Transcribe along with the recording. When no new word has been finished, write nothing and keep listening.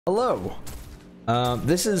Hello.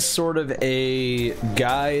 This is sort of a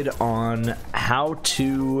guide on how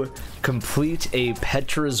to complete a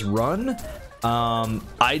Petra's run.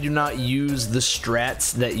 I do not use the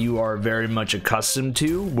strats that you are very much accustomed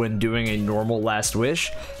to when doing a normal Last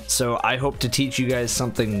Wish, so I hope to teach you guys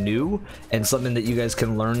something new and something that you guys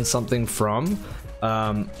can learn something from.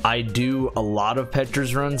 I do a lot of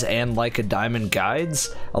Petra's runs and Like a Diamond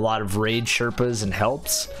guides, a lot of raid Sherpas and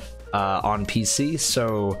helps on PC,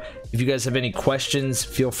 so if you guys have any questions,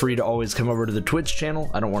 feel free to always come over to the Twitch channel.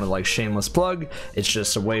 I don't want to like shameless plug, it's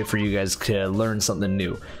just a way for you guys to learn something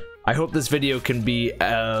new. I hope this video can be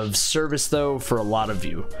of service though for a lot of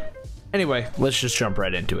you. Anyway, let's just jump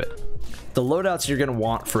right into it. The loadouts you're going to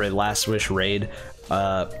want for a Last Wish raid,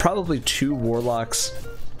 probably 2 warlocks,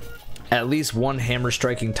 at least 1 hammer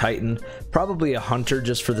striking titan, probably a hunter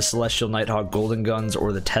just for the celestial nighthawk golden guns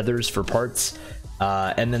or the tethers for parts.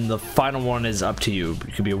 And then the final one is up to you.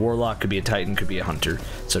 It could be a warlock, could be a titan, could be a hunter.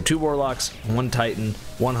 So 2 warlocks, 1 titan,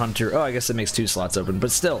 1 hunter. Oh, I guess that makes 2 slots open,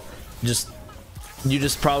 but still, you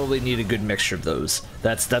just probably need a good mixture of those.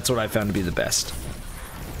 That's what I found to be the best.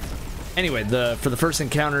 Anyway, for the first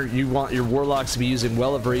encounter, you want your warlocks to be using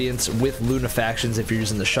Well of Radiance with Lunafactions if you're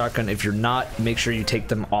using the shotgun. If you're not, make sure you take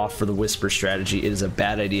them off for the Whisper strategy. It is a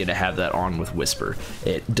bad idea to have that on with Whisper.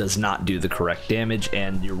 It does not do the correct damage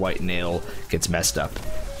and your white nail gets messed up.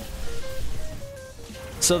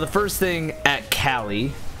 So the first thing at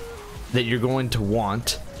Cali that you're going to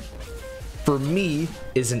want, for me,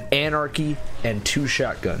 is an Anarchy and 2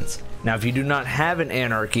 shotguns. Now, if you do not have an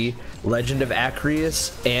Anarchy, Legend of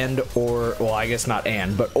Acreus or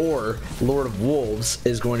Lord of Wolves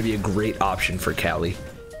is going to be a great option for Cali.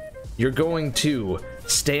 You're going to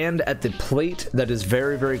stand at the plate that is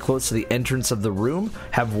very, very close to the entrance of the room.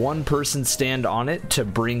 Have 1 person stand on it to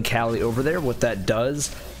bring Cali over there. What that does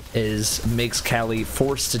is makes Cali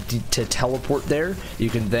forced to teleport there. You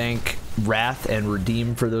can thank Wrath and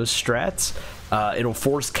Redeem for those strats. It'll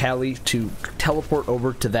force Cali to teleport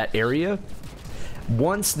over to that area.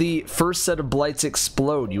 Once the first set of blights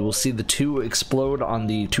explode, you will see the 2 explode on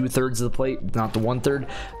the 2/3 of the plate, not the 1/3.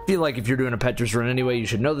 I feel like if you're doing a Petra's run anyway, you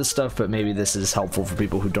should know this stuff, but maybe this is helpful for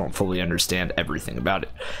people who don't fully understand everything about it.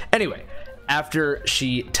 Anyway, after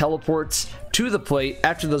she teleports to the plate,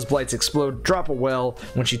 after those blights explode, drop a well.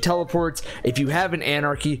 When she teleports, if you have an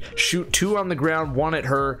Anarchy, shoot 2 on the ground, 1 at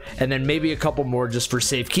her, and then maybe a couple more just for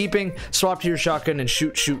safekeeping. Swap to your shotgun and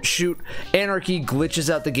shoot, shoot, shoot. Anarchy glitches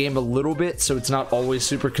out the game a little bit, so it's not always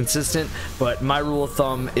super consistent, but my rule of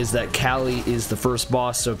thumb is that Cali is the first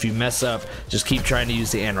boss, so if you mess up, just keep trying to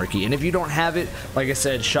use the Anarchy. And if you don't have it, like I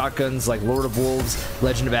said, shotguns like Lord of Wolves,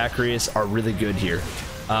 Legend of Acreus are really good here.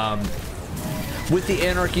 With the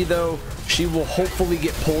Anarchy though, she will hopefully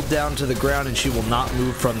get pulled down to the ground and she will not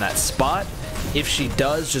move from that spot. If she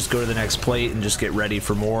does, just go to the next plate and just get ready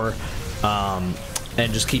for more. And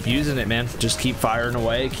just keep using it, man. Just keep firing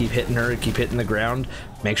away, keep hitting her, keep hitting the ground.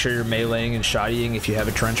 Make sure you're meleeing and shottying if you have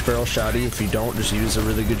a trench barrel shotty. If you don't, just use a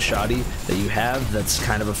really good shotty that you have that's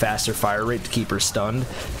kind of a faster fire rate to keep her stunned.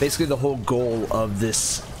 Basically the whole goal of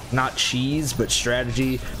this, not cheese, but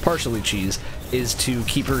strategy, partially cheese, is to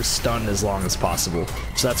keep her stunned as long as possible.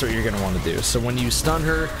 So that's what you're going to want to do. So when you stun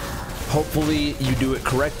her, hopefully you do it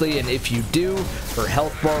correctly, and if you do, her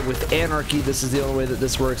health bar with Anarchy, this is the only way that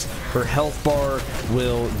this works, her health bar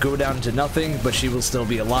will go down to nothing, but she will still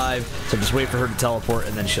be alive, so just wait for her to teleport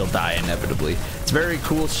and then she'll die inevitably. It's a very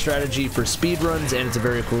cool strategy for speedruns, and it's a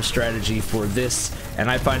very cool strategy for this, and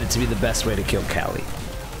I find it to be the best way to kill Cali.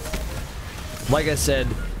 Like I said,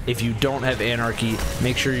 if you don't have Anarchy,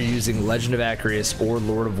 make sure you're using Legend of Acreus or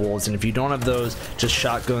Lord of Wolves, and if you don't have those, just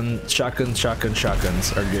shotguns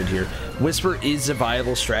are good here. Whisper is a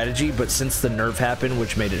viable strategy, but since the nerf happened,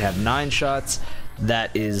 which made it have 9 shots, that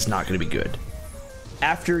is not going to be good.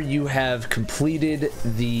 After you have completed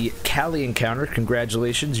the Cali encounter,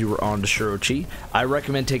 congratulations, you were on to Shuro Chi. I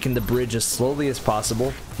recommend taking the bridge as slowly as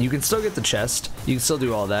possible. You can still get the chest, you can still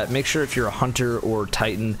do all that. Make sure if you're a hunter or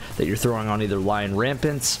titan that you're throwing on either lion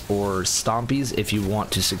rampants or stompies if you want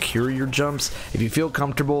to secure your jumps. If you feel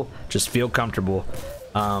comfortable, just feel comfortable.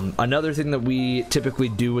 Another thing that we typically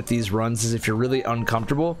do with these runs is if you're really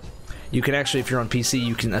uncomfortable, you can actually, if you're on PC,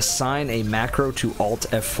 you can assign a macro to Alt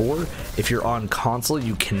F4. If you're on console,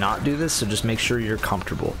 you cannot do this, so just make sure you're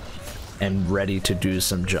comfortable and ready to do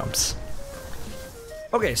some jumps.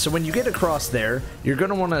 Okay, so when you get across there, you're going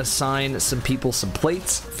to want to assign some people some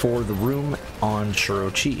plates for the room on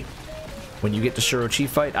Shuro Chi. When you get to Shuro Chi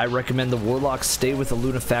fight, I recommend the warlocks stay with the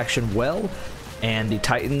Lunafaction well. And the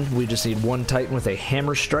Titan, we just need one Titan with a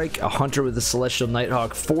hammer strike, a hunter with a celestial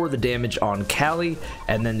nighthawk for the damage on Callie,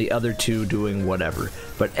 and then the other two doing whatever.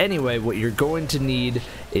 But anyway, what you're going to need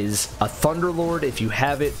is a Thunderlord if you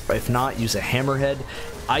have it. If not, use a hammerhead.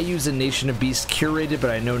 I use a Nation of Beasts curated, but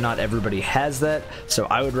I know not everybody has that, so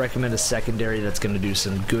I would recommend a secondary that's going to do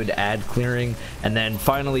some good ad clearing. And then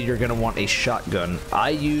finally, you're going to want a shotgun.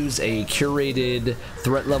 I use a curated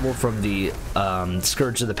threat level from the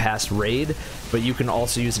Scourge of the Past raid, but you can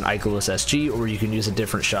also use an Icolos SG, or you can use a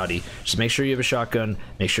different shoddy. Just make sure you have a shotgun,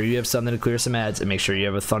 make sure you have something to clear some ads, and make sure you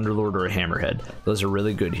have a Thunderlord or a Hammerhead. Those are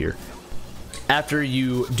really good here. After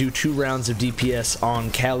you do 2 rounds of DPS on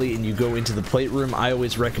Callie and you go into the plate room, I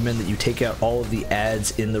always recommend that you take out all of the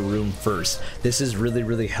ads in the room first. This is really,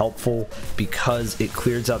 really helpful because it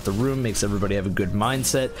clears out the room, makes everybody have a good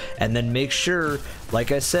mindset, and then make sure,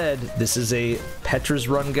 like I said, this is a Petra's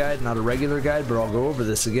run guide, not a regular guide, but I'll go over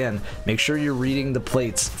this again. Make sure you're reading the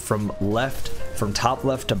plates from top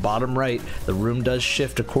left to bottom right. The room does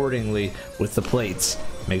shift accordingly with the plates.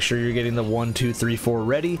 Make sure you're getting the 1, 2, 3, 4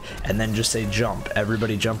 ready, and then just say jump.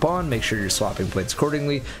 Everybody jump on, make sure you're swapping plates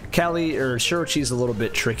accordingly. Callie or Shuro Chi is a little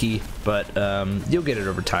bit tricky, but you'll get it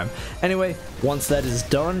over time. Anyway, once that is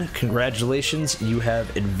done, congratulations, you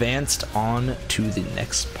have advanced on to the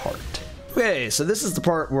next part. Okay, so this is the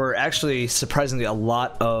part where actually, surprisingly, a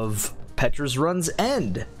lot of Petra's runs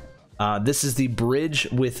end. This is the bridge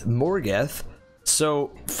with Morgeth.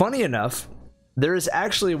 So, funny enough, there is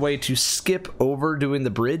actually a way to skip over doing the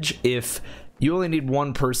bridge if you only need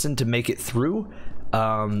one person to make it through.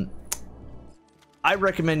 I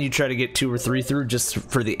recommend you try to get 2 or 3 through just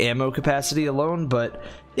for the ammo capacity alone, but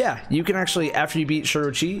yeah, you can actually, after you beat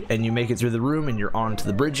Shuro Chi and you make it through the room and you're on to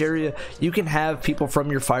the bridge area, you can have people from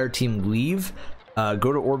your fire team leave,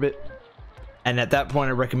 go to orbit, and at that point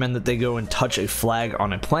I recommend that they go and touch a flag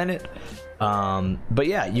on a planet. But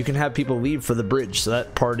yeah, you can have people leave for the bridge, so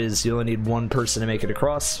that part is you only need one person to make it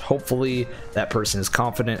across. Hopefully that person is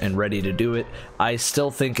confident and ready to do it. I still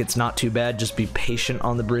think it's not too bad, just be patient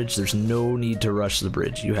on the bridge. There's no need to rush the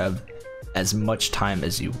bridge. You have as much time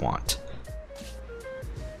as you want.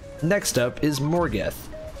 Next up is Morgeth.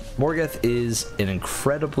 Morgeth is an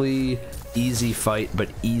incredibly easy fight, but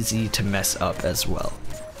easy to mess up as well.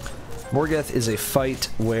 Morgeth is a fight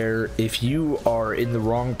where if you are in the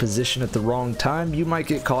wrong position at the wrong time, you might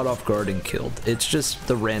get caught off guard and killed. It's just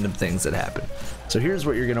the random things that happen. So here's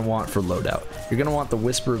what you're going to want for loadout. You're going to want the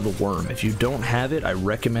Whisper of the Worm. If you don't have it, I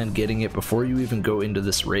recommend getting it before you even go into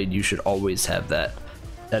this raid. You should always have that.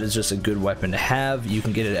 That is just a good weapon to have. You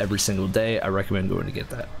can get it every single day. I recommend going to get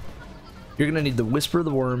that. You're going to need the Whisper of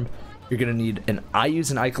the Worm. You're going to need I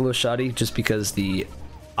use an Icolos shoddy just because the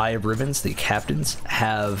Eye of Rivens, the captains,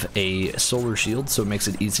 have a solar shield, so it makes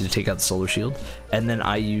it easy to take out the solar shield. And then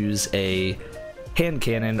I use a hand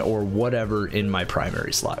cannon or whatever in my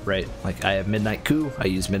primary slot, right? Like I have Midnight Coup, I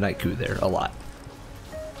use Midnight Coup there a lot.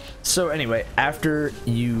 So anyway, after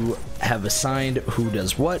you have assigned who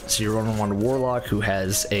does what, so you're going to want a Warlock who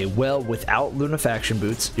has a well without Lunafaction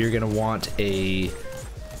boots. You're going to want a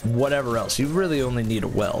whatever else. You really only need a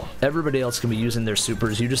well. Everybody else can be using their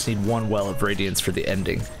supers. You just need one well of radiance for the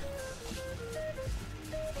ending.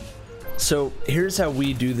 So here's how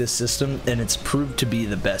we do this system, and it's proved to be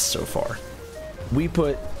the best so far. We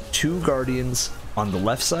put 2 guardians on the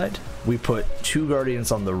left side, we put 2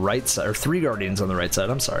 guardians on the right side, or 3 guardians on the right side,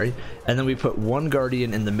 I'm sorry, and then we put 1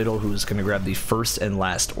 guardian in the middle who's going to grab the first and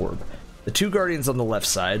last orb. The 2 guardians on the left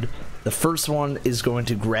side, the first one is going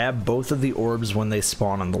to grab both of the orbs when they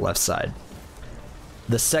spawn on the left side.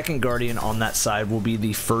 The second guardian on that side will be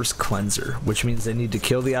the first cleanser, which means they need to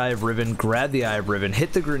kill the Eye of Riven, grab the Eye of Riven,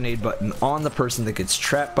 hit the grenade button on the person that gets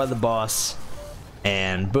trapped by the boss,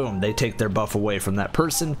 and boom, they take their buff away from that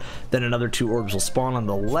person. Then another 2 orbs will spawn on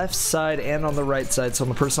the left side and on the right side, so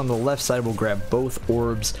the person on the left side will grab both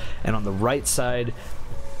orbs, and on the right side,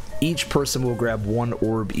 each person will grab 1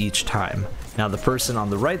 orb each time. Now the person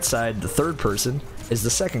on the right side, the third person, is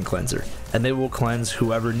the second cleanser, and they will cleanse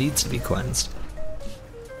whoever needs to be cleansed.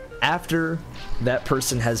 After that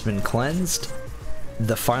person has been cleansed,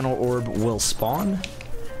 the final orb will spawn,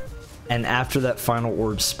 and after that final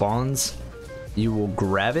orb spawns, you will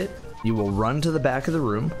grab it, you will run to the back of the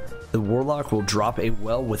room, the Warlock will drop a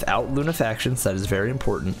well without Lunafactions, that is very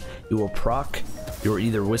important. You will proc your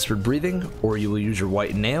either Whispered Breathing, or you will use your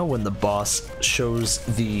White Nail. When the boss shows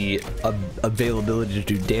the availability to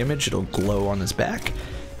do damage, it'll glow on his back.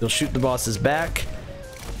 You'll shoot the boss's back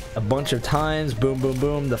a bunch of times, boom, boom,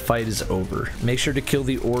 boom, the fight is over. Make sure to kill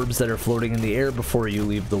the orbs that are floating in the air before you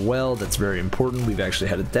leave the well. That's very important. We've actually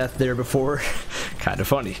had a death there before. Kind of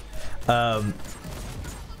funny.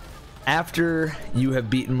 After you have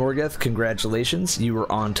beaten Morgeth, congratulations, you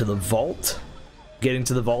are on to the vault. Getting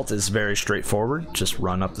to the vault is very straightforward. Just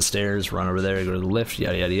run up the stairs, run over there, go to the lift,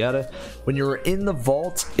 yada yada yada. When you're in the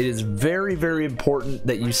vault, it is very, very important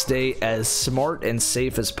that you stay as smart and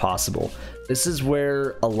safe as possible. This is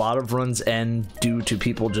where a lot of runs end due to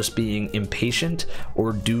people just being impatient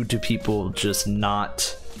or due to people just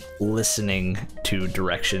not listening to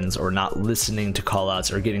directions or not listening to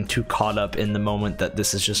callouts or getting too caught up in the moment that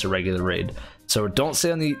this is just a regular raid. So don't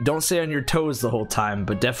stay on your toes the whole time,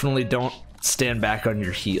 but definitely don't stand back on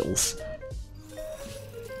your heels.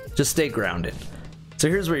 Just stay grounded. So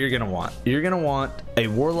here's what you're gonna want. You're gonna want a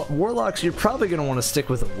warlocks. You're probably gonna want to stick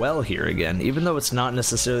with a well here again, even though it's not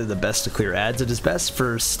necessarily the best to clear ads. It is best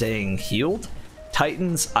for staying healed.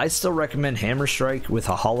 Titans, I still recommend Hammer Strike with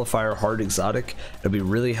a Hollow Fire Hard Exotic. It'll be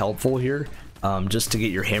really helpful here, just to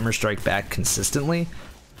get your Hammer Strike back consistently.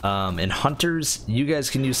 And Hunters, you guys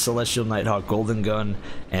can use Celestial Nighthawk Golden Gun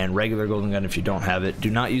and regular Golden Gun if you don't have it. Do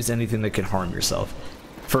not use anything that can harm yourself.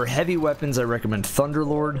 For heavy weapons, I recommend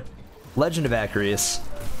Thunderlord, Legend of Acarius,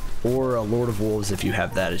 or a Lord of Wolves if you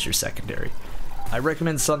have that as your secondary. I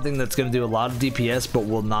recommend something that's going to do a lot of DPS but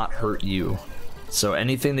will not hurt you. So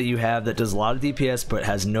anything that you have that does a lot of DPS but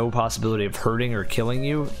has no possibility of hurting or killing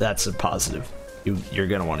you, that's a positive. You're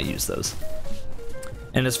going to want to use those.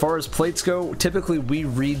 And as far as plates go, typically we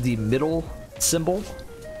read the middle symbol,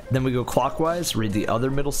 then we go clockwise, read the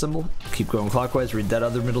other middle symbol, keep going clockwise, read that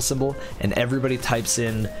other middle symbol, and everybody types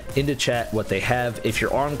into chat what they have. If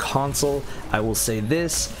you're on console, I will say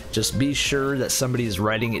this, just be sure that somebody is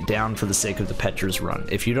writing it down for the sake of the Petra's run.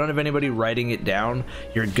 If you don't have anybody writing it down,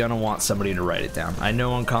 you're gonna want somebody to write it down. I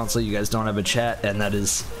know on console you guys don't have a chat, and that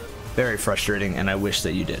is very frustrating, and I wish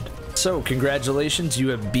that you did. So congratulations, you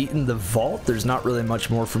have beaten the vault. There's not really much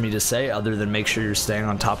more for me to say other than make sure you're staying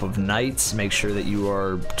on top of knights, make sure that you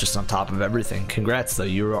are just on top of everything. Congrats though,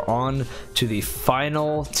 you are on to the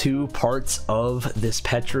final 2 parts of this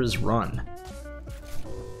Petra's run.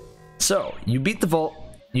 So you beat the vault,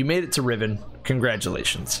 you made it to Riven.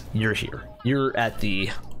 Congratulations, you're here. You're at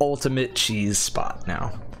the ultimate cheese spot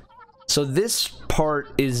now. So this part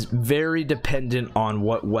is very dependent on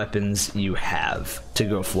what weapons you have to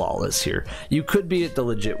go flawless here. You could be it the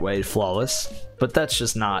legit way, flawless, but that's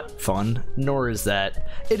just not fun, nor is that.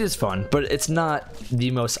 It is fun, but it's not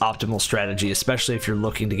the most optimal strategy, especially if you're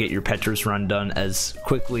looking to get your Petra's run done as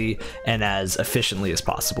quickly and as efficiently as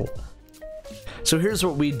possible. So here's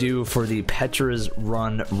what we do for the Petra's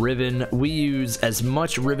run Riven. We use as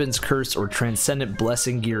much Riven's Curse or Transcendent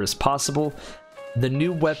Blessing gear as possible. The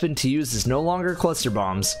new weapon to use is no longer cluster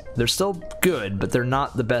bombs. They're still good, but they're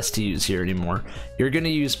not the best to use here anymore. You're going to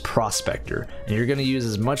use Prospector, and you're going to use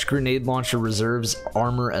as much grenade launcher reserves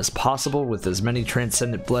armor as possible with as many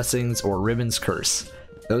Transcendent Blessings or Riven's Curse.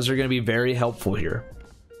 Those are going to be very helpful here.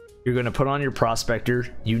 You're going to put on your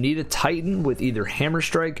Prospector. You need a Titan with either Hammer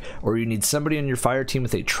Strike, or you need somebody on your fire team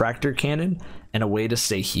with a Tractor Cannon and a way to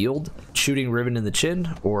stay healed, shooting Riven in the chin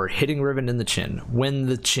or hitting Riven in the chin when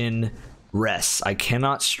the chin rests. I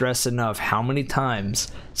cannot stress enough how many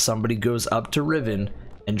times somebody goes up to Riven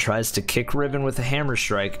and tries to kick Riven with a Hammer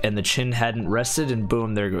Strike and the chin hadn't rested and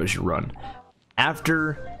boom, there goes your run.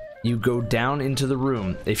 After you go down into the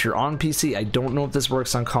room, if you're on PC, I don't know if this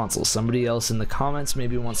works on console, somebody else in the comments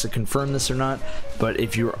maybe wants to confirm this or not, but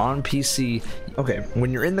if you're on PC, okay,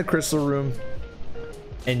 when you're in the crystal room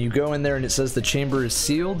and you go in there and it says the chamber is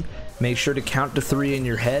sealed, make sure to count to 3 in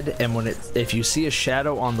your head, and if you see a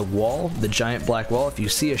shadow on the wall, the giant black wall, if you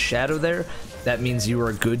see a shadow there, that means you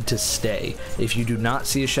are good to stay. If you do not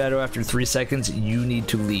see a shadow after 3 seconds, you need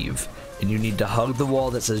to leave. And you need to hug the wall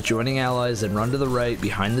that says joining allies and run to the right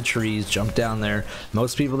behind the trees, jump down there.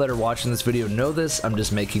 Most people that are watching this video know this. I'm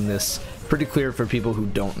just making this pretty clear for people who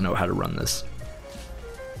don't know how to run this.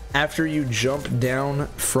 After you jump down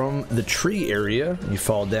from the tree area, you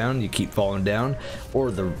fall down, you keep falling down,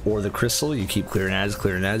 or the crystal, you keep clearing ads.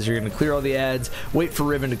 You're going to clear all the ads, wait for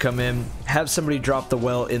Riven to come in, have somebody drop the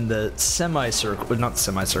well in the semicircle, not the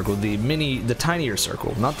semicircle, the tinier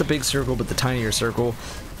circle, not the big circle, but the tinier circle.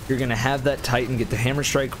 You're going to have that Titan get the Hammer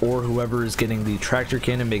Strike, or whoever is getting the Tractor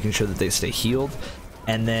Cannon, making sure that they stay healed.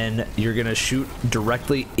 And then you're gonna shoot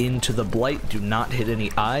directly into the blight. Do not hit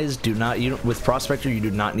any eyes. With Prospector, you do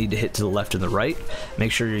not need to hit to the left and the right.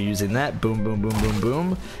 Make sure you're using that. Boom, boom, boom, boom,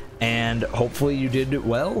 boom. And hopefully you did it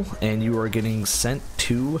well, and you are getting sent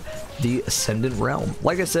to the Ascendant Realm.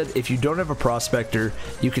 Like I said, if you don't have a Prospector,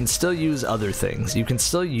 you can still use other things. You can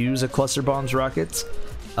still use a Cluster Bombs rockets.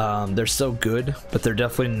 They're still good, but they're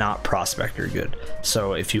definitely not Prospector good.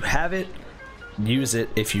 So if you have it, use it.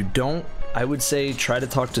 If you don't, I would say try to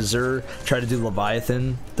talk to Zur, try to do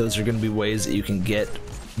Leviathan. Those are going to be ways that you can get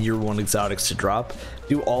year 1 exotics to drop.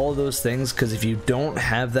 Do all of those things, because if you don't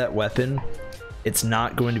have that weapon, it's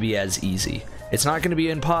not going to be as easy. It's not going to be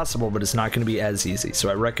impossible, but it's not going to be as easy. So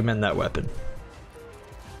I recommend that weapon.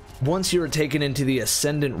 Once you are taken into the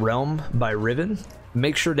Ascendant Realm by Riven,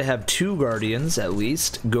 make sure to have 2 Guardians at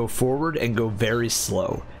least go forward and go very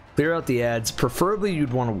slow. Clear out the ads. Preferably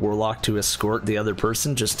you'd want a Warlock to escort the other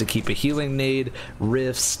person just to keep a healing nade,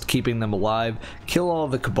 rifts, keeping them alive, kill all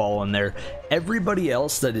the Cabal in there. Everybody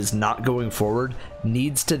else that is not going forward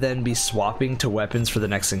needs to then be swapping to weapons for the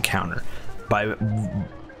next encounter.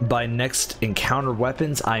 By next encounter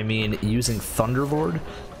weapons, I mean using Thunderlord,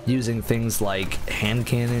 using things like hand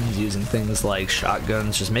cannons, using things like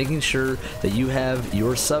shotguns, just making sure that you have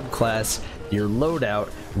your subclass, your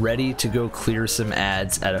loadout, ready to go clear some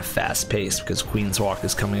ads at a fast pace, because Queen's Walk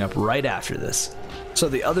is coming up right after this. So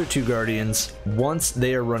the other 2 Guardians, once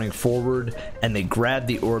they are running forward and they grab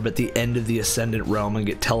the orb at the end of the Ascendant Realm and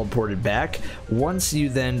get teleported back, once you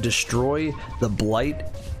then destroy the Blight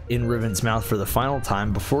in Riven's mouth for the final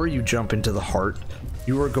time, before you jump into the heart,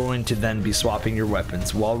 you are going to then be swapping your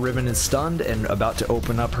weapons. While Riven is stunned and about to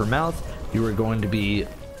open up her mouth, you are going to be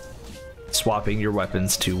swapping your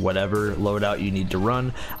weapons to whatever loadout you need to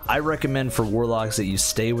run. I recommend for Warlocks that you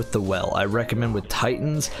stay with the Well. I recommend with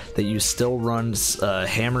Titans that you still run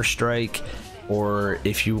Hammer Strike, or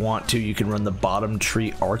if you want to, you can run the Bottom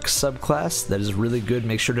Tree Arc subclass. That is really good.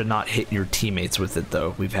 Make sure to not hit your teammates with it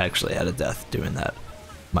though. We've actually had a death doing that.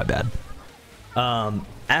 My bad.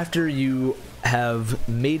 After you have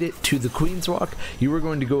made it to the Queen's Walk, you are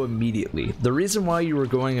going to go immediately. The reason why you are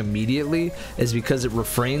going immediately is because it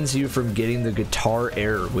refrains you from getting the guitar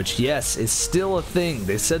error, which, yes, is still a thing.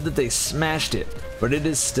 They said that they smashed it, but it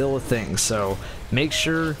is still a thing. So make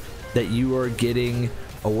sure that you are getting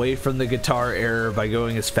away from the guitar error by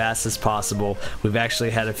going as fast as possible. We've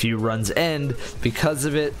actually had a few runs end because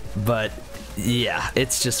of it, but yeah,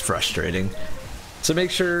 it's just frustrating. So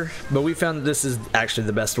make sure, but we found that this is actually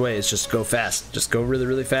the best way, is just go fast. Just go really,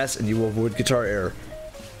 really fast and you will avoid guitar error.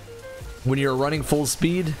 When you're running full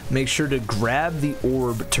speed, make sure to grab the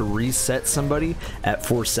orb to reset somebody at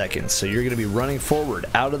 4 seconds. So you're going to be running forward,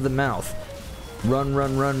 out of the mouth. Run,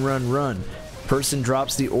 run, run, run, run. Person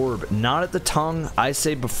drops the orb, not at the tongue, I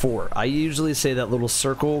say before. I usually say that little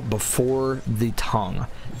circle before the tongue.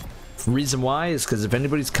 Reason why is because if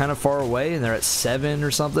anybody's kind of far away and they're at 7 or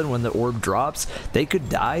something when the orb drops, they could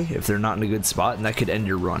die if they're not in a good spot, and that could end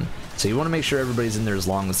your run. So you want to make sure everybody's in there as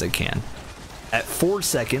long as they can. At 4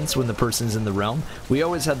 seconds, when the person's in the realm, we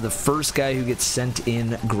always have the first guy who gets sent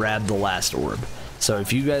in grab the last orb. So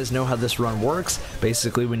if you guys know how this run works,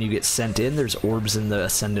 basically when you get sent in, there's orbs in the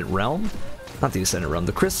Ascendant Realm. Not the Ascendant Realm,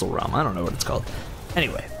 the Crystal Realm. I don't know what it's called.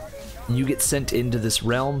 Anyway, you get sent into this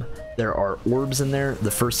realm. There are orbs in there.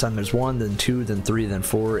 The first time there's 1, then 2, then 3, then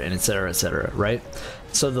 4, and etc., right?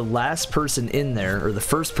 So the last person in there, or the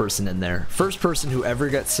first person in there, first person who ever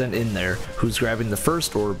got sent in there who's grabbing the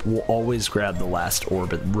first orb will always grab the last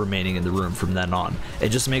orb remaining in the room from then on. It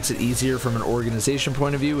just makes it easier from an organization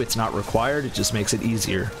point of view. It's not required, it just makes it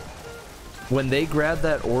easier. When they grab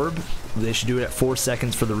that orb, they should do it at 4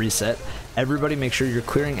 seconds for the reset. Everybody make sure you're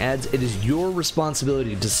clearing ads. It is your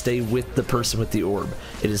responsibility to stay with the person with the orb.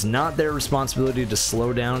 It is not their responsibility to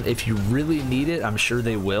slow down. If you really need it, I'm sure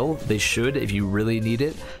they will. They should. If you really need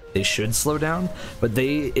it, they should slow down. But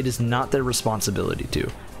it is not their responsibility to.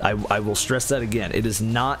 I will stress that again. It is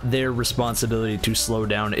not their responsibility to slow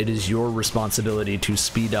down. It is your responsibility to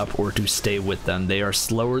speed up or to stay with them. They are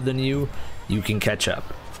slower than you. You can catch up.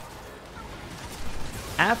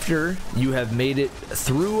 After you have made it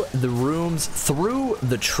through the rooms, through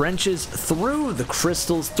the trenches, through the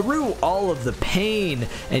crystals, through all of the pain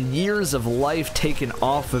and years of life taken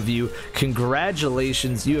off of you,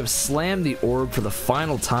 congratulations, you have slammed the orb for the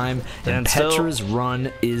final time, and Petra's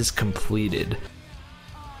run is completed.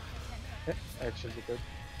 Actually, good.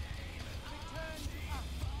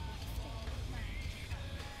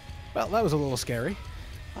 Well, that was a little scary.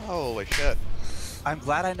 Holy shit. I'm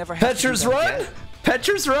glad I never had Petra's run?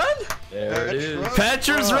 Petra's run? There it is.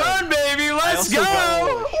 Petra's run, baby! Let's go!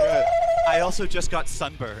 I also just got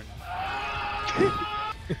sunburn.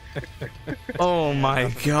 Oh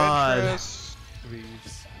my god.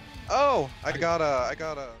 Oh, I got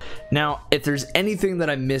a. Now, if there's anything that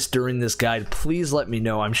I missed during this guide, please let me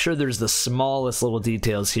know. I'm sure there's the smallest little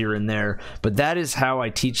details here and there, but that is how I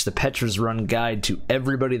teach the Petra's Run guide to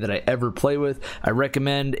everybody that I ever play with. I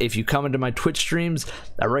recommend, if you come into my Twitch streams,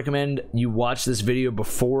 I recommend you watch this video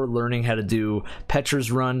before learning how to do Petra's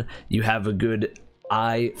Run. You have a good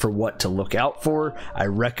eye for what to look out for, I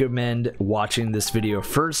recommend watching this video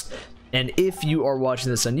first. And if you are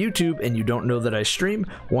watching this on YouTube and you don't know that I stream,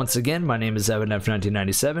 once again, my name is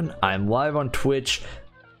EvanF1997. I'm live on Twitch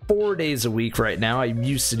 4 days a week right now. I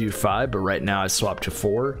used to do 5, but right now I swapped to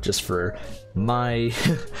 4 just for my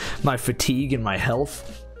my fatigue and my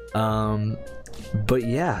health. But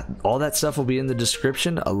yeah, all that stuff will be in the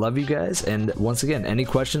description. I love you guys, and once again, any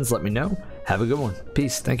questions, let me know. Have a good one.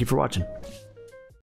 Peace. Thank you for watching.